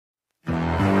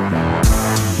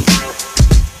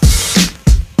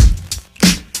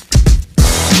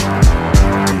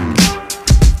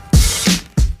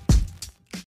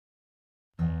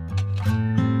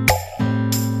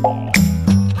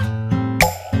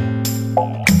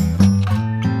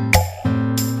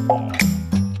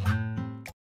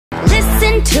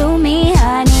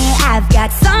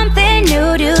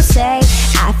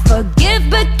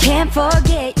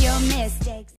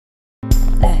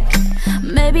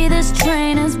maybe this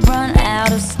train has run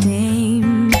out of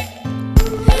steam,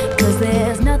 'cause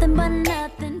there's nothing but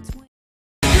nothing to...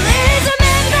 Please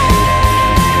remember,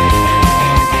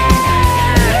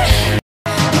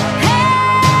 hey,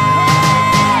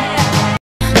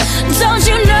 don't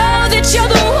you know that you're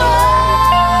the one?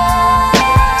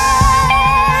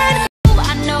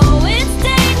 I know it's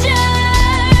danger,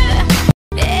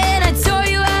 and I tore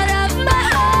you out of my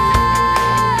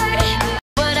heart,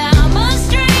 but I'm a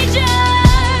stranger.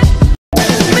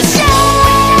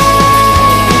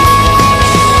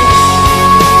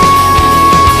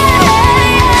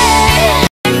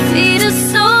 Feed us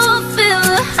soul, fill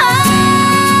the heart.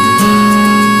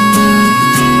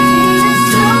 Feed us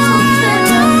soul, fill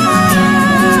the heart.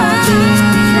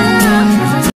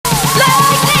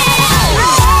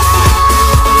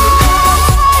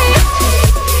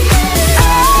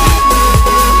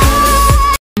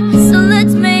 So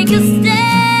let's make a stand.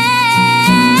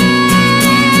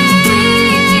 We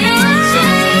can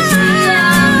change the world.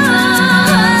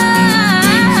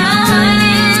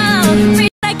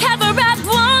 I cover up,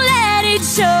 won't let it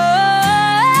show.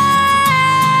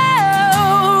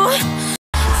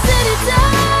 Set it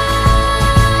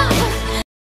up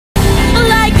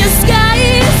like a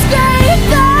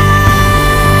skyscraper.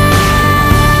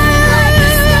 Like a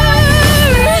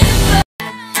skyscraper.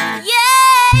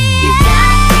 Yeah, you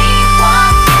gotta keep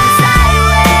walking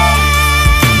sideways,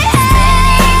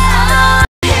 spinning on.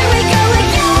 Here we go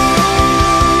again.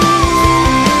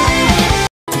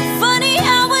 Funny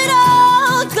how it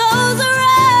all goes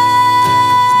around.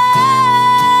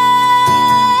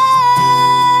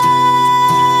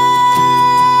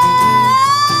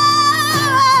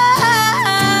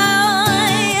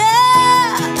 Yeah.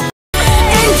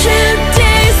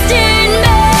 Introduced in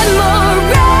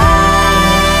memory.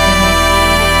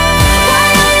 Why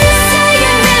are you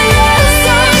saying million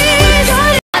songs?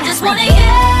 I just wanna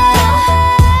yell.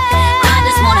 I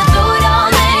just wanna throw it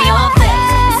all in your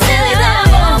face. Silly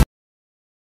love.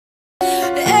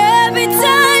 Every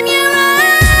time you're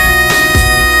around,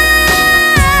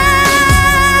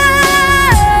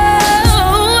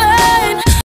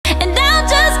 and I'll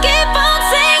just keep on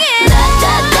singing. La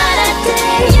da da da da,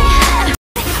 yeah.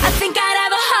 I think I'd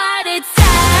have a heart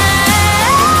attack,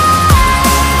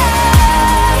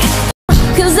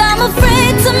 'cause I'm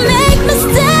afraid to make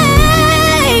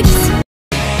mistakes.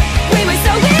 We were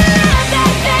so in love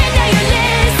back then, now you're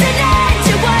listening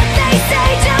to what they say.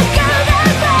 Don't go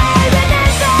that way.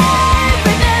 Remember,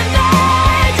 remember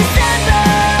December.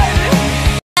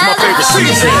 My favorite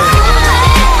season.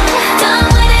 Done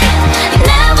with it,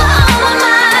 never on my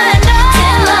mind.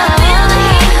 Till I feel the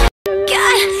heat.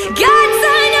 God's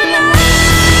on your mind.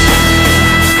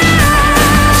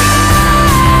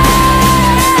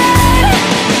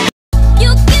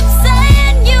 You keep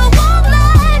saying you won't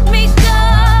let me go.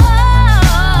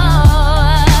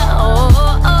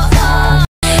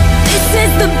 This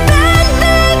is the bad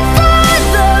thing for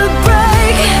the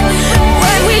break,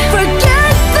 when we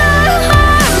forget the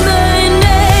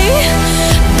harmony.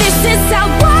 This is how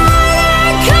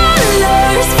watercolors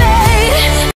fade.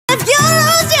 If you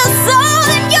lose your soul,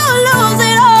 then you lose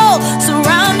it all.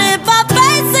 Surrounded by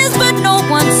faces, but no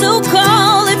one to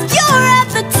call. If you're at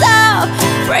the top,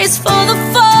 brace for the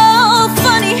fall.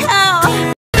 Funny how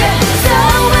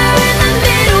somewhere in the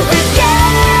middle we get.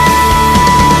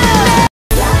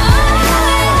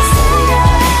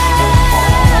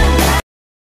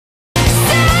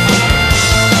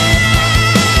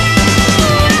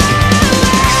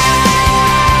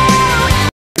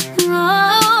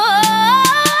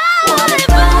 What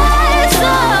if I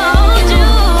told you?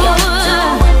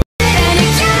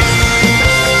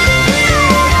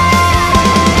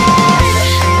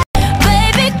 And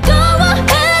baby, go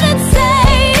ahead and say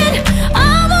it. I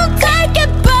won't take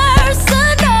it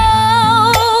personal.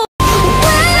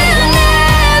 We'll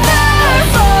never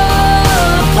fall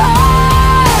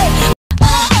apart.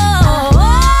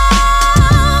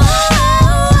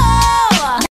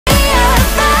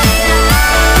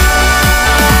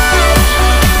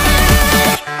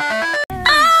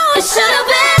 It should've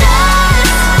been us.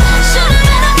 Should've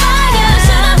been a fire.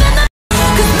 Should've been the.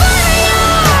 'Cause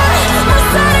my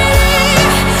sanity,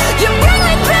 you bring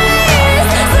me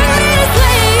peace, bring me to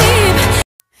sleep.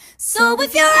 So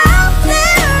if you're out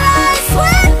there